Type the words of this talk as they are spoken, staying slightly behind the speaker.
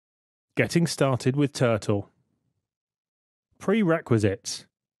Getting started with Turtle. Prerequisites.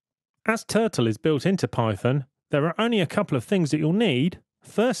 As Turtle is built into Python, there are only a couple of things that you'll need.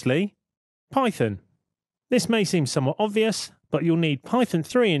 Firstly, Python. This may seem somewhat obvious, but you'll need Python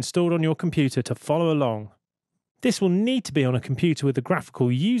 3 installed on your computer to follow along. This will need to be on a computer with a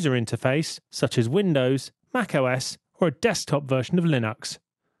graphical user interface, such as Windows, macOS, or a desktop version of Linux.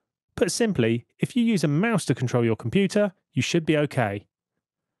 Put simply, if you use a mouse to control your computer, you should be okay.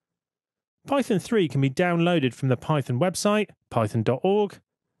 Python 3 can be downloaded from the Python website, python.org,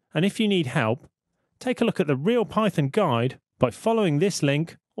 and if you need help, take a look at the Real Python guide by following this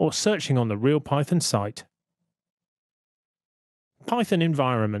link or searching on the Real Python site. Python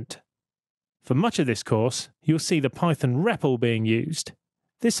environment. For much of this course, you'll see the Python REPL being used.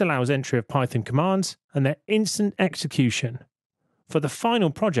 This allows entry of Python commands and their instant execution. For the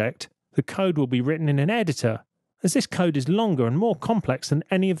final project, the code will be written in an editor, as this code is longer and more complex than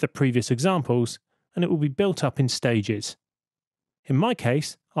any of the previous examples, and it will be built up in stages. In my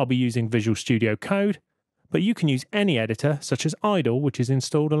case, I'll be using Visual Studio Code, but you can use any editor such as Idle, which is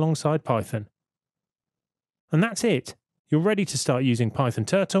installed alongside Python. And that's it. You're ready to start using Python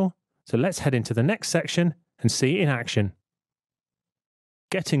Turtle, so let's head into the next section and see it in action.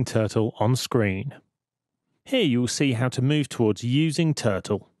 Getting Turtle on screen. Here you will see how to move towards using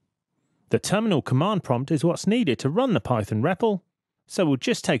Turtle. The terminal command prompt is what's needed to run the Python REPL, so we'll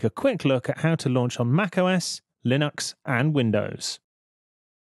just take a quick look at how to launch on macOS, Linux, and Windows.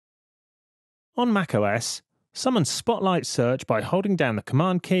 On macOS, summon Spotlight Search by holding down the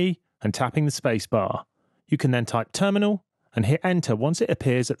Command key and tapping the spacebar. You can then type terminal and hit enter once it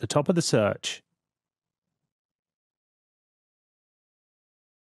appears at the top of the search.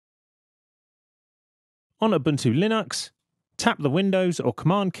 On Ubuntu Linux, tap the Windows or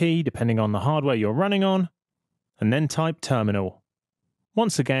Command key depending on the hardware you're running on, and then type terminal.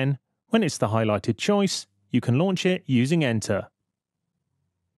 Once again, when it's the highlighted choice, you can launch it using enter.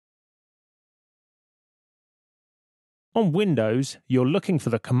 On Windows, you're looking for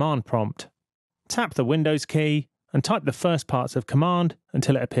the command prompt. Tap the Windows key and type the first parts of command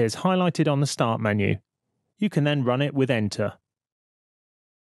until it appears highlighted on the Start menu. You can then run it with enter.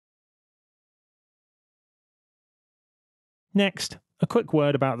 Next, a quick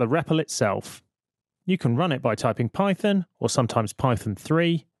word about the REPL itself. You can run it by typing Python or sometimes Python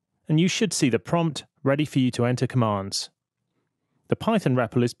 3, and you should see the prompt ready for you to enter commands. The Python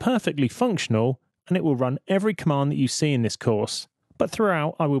REPL is perfectly functional and it will run every command that you see in this course, but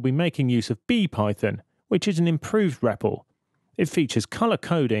throughout I will be making use of BPython, which is an improved REPL. It features color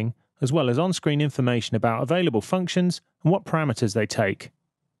coding as well as on-screen information about available functions and what parameters they take.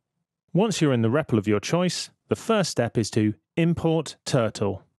 Once you're in the REPL of your choice, the first step is to import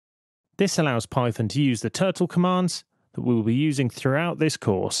Turtle. This allows Python to use the Turtle commands that we will be using throughout this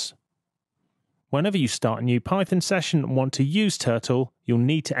course. Whenever you start a new Python session and want to use Turtle, you'll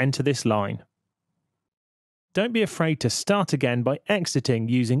need to enter this line. Don't be afraid to start again by exiting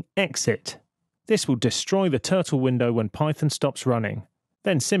using exit. This will destroy the Turtle window when Python stops running.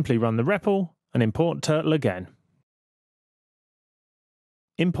 Then simply run the REPL and import Turtle again.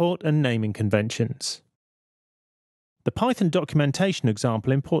 Import and naming conventions. The Python documentation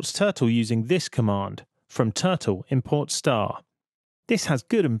example imports Turtle using this command, from turtle import star. This has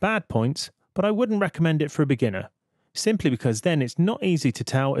good and bad points, but I wouldn't recommend it for a beginner, simply because then it's not easy to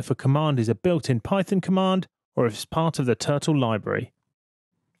tell if a command is a built-in Python command or if it's part of the Turtle library.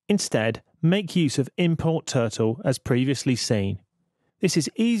 Instead, make use of import Turtle as previously seen. This is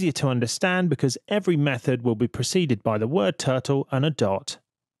easier to understand because every method will be preceded by the word turtle and a dot.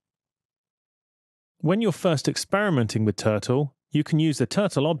 When you're first experimenting with Turtle, you can use the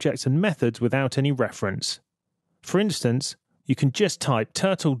Turtle objects and methods without any reference. For instance, you can just type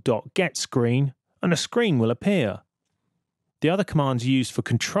turtle.getScreen and a screen will appear. The other commands used for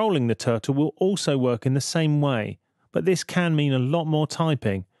controlling the Turtle will also work in the same way, but this can mean a lot more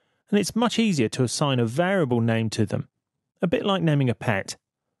typing, and it's much easier to assign a variable name to them, a bit like naming a pet,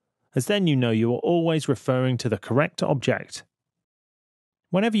 as then you know you are always referring to the correct object.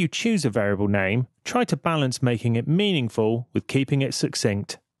 Whenever you choose a variable name, try to balance making it meaningful with keeping it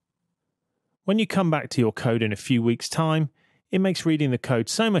succinct. When you come back to your code in a few weeks' time, it makes reading the code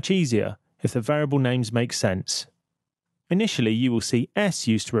so much easier if the variable names make sense. Initially, you will see S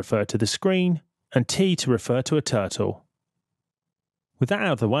used to refer to the screen and T to refer to a turtle. With that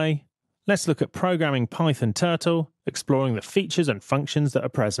out of the way, let's look at programming Python Turtle, exploring the features and functions that are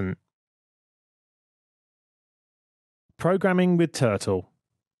present. Programming with Turtle.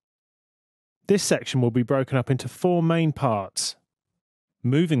 This section will be broken up into 4 main parts: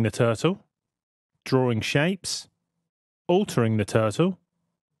 moving the turtle, drawing shapes, altering the turtle,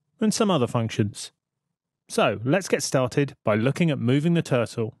 and some other functions. So let's get started by looking at moving the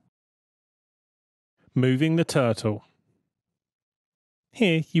turtle. Moving the turtle.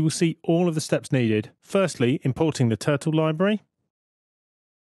 Here you will see all of the steps needed. Firstly, importing the turtle library,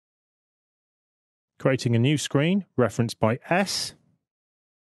 creating a new screen referenced by S,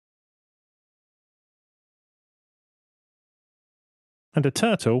 and a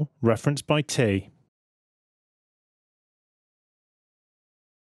turtle referenced by T.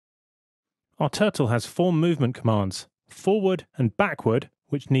 Our turtle has 4 movement commands, forward and backward,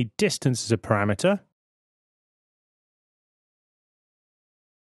 which need distance as a parameter,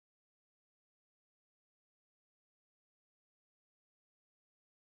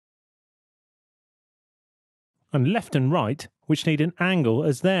 and left and right, which need an angle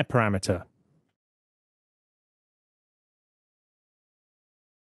as their parameter.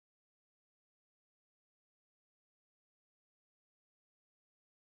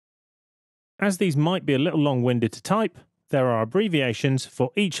 As these might be a little long-winded to type, there are abbreviations for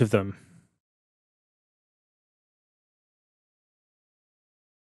each of them.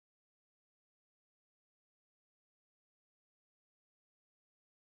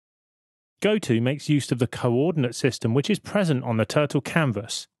 GoTo makes use of the coordinate system which is present on the turtle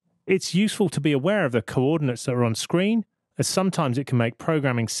canvas. It's useful to be aware of the coordinates that are on screen, as sometimes it can make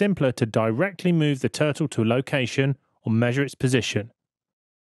programming simpler to directly move the turtle to a location or measure its position.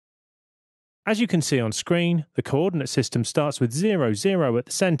 As you can see on screen, the coordinate system starts with 0, 0 at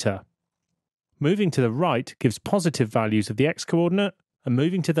the centre. Moving to the right gives positive values of the x-coordinate, and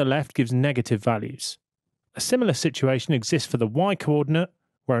moving to the left gives negative values. A similar situation exists for the y-coordinate,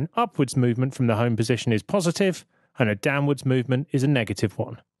 where an upwards movement from the home position is positive, and a downwards movement is a negative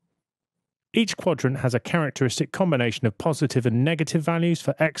one. Each quadrant has a characteristic combination of positive and negative values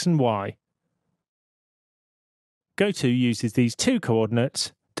for x and y. GoTo uses these 2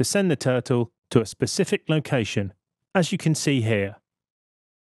 coordinates to send the turtle to a specific location, as you can see here.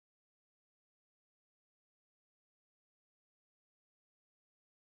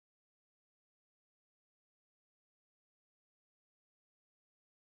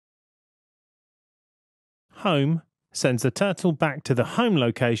 Home sends the turtle back to the home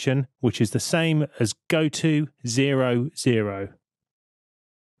location, which is the same as GoTo 0, 0.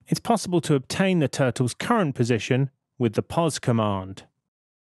 It's possible to obtain the turtle's current position with the pos command.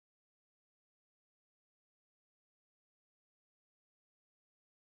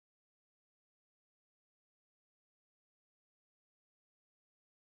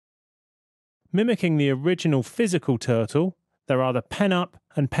 Mimicking the original physical turtle, there are the pen up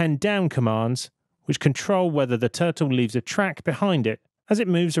and pen down commands, which control whether the turtle leaves a track behind it as it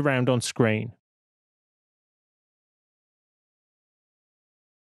moves around on screen.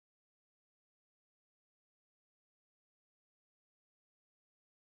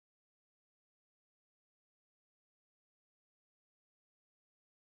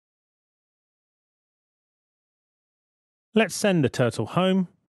 Let's send the turtle home,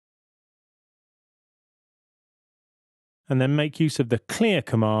 and then make use of the clear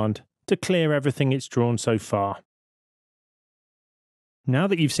command to clear everything it's drawn so far. Now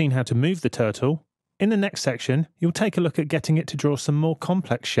that you've seen how to move the turtle, in the next section you'll take a look at getting it to draw some more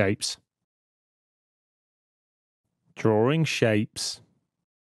complex shapes. Drawing shapes.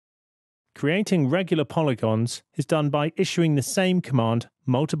 Creating regular polygons is done by issuing the same command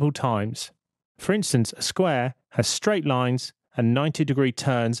multiple times. For instance, a square has straight lines and 90-degree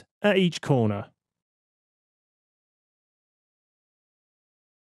turns at each corner.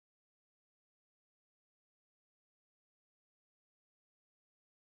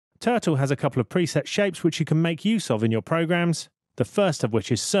 Turtle has a couple of preset shapes which you can make use of in your programs, the first of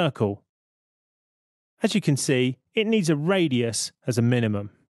which is circle. As you can see, it needs a radius as a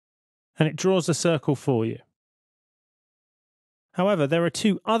minimum, and it draws a circle for you. However, there are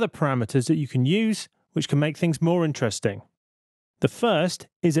 2 other parameters that you can use which can make things more interesting. The first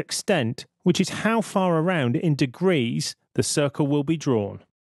is extent, which is how far around in degrees the circle will be drawn.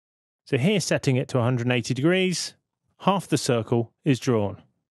 So here, setting it to 180 degrees, half the circle is drawn.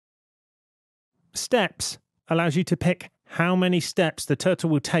 Steps allows you to pick how many steps the turtle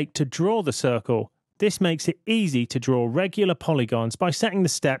will take to draw the circle. This makes it easy to draw regular polygons by setting the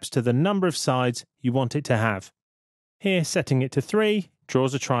steps to the number of sides you want it to have. Here, setting it to 3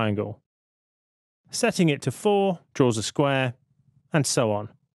 draws a triangle. Setting it to 4 draws a square, and so on.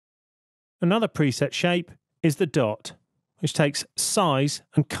 Another preset shape is the dot, which takes size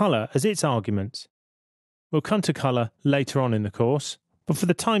and colour as its arguments. We'll come to colour later on in the course, but for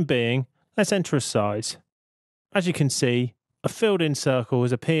the time being, let's enter a size. As you can see, a filled-in circle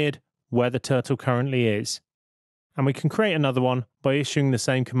has appeared where the turtle currently is. And we can create another one by issuing the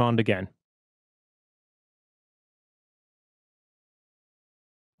same command again.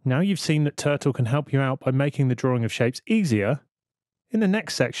 Now you've seen that Turtle can help you out by making the drawing of shapes easier. In the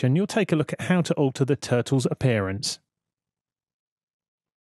next section, you'll take a look at how to alter the turtle's appearance.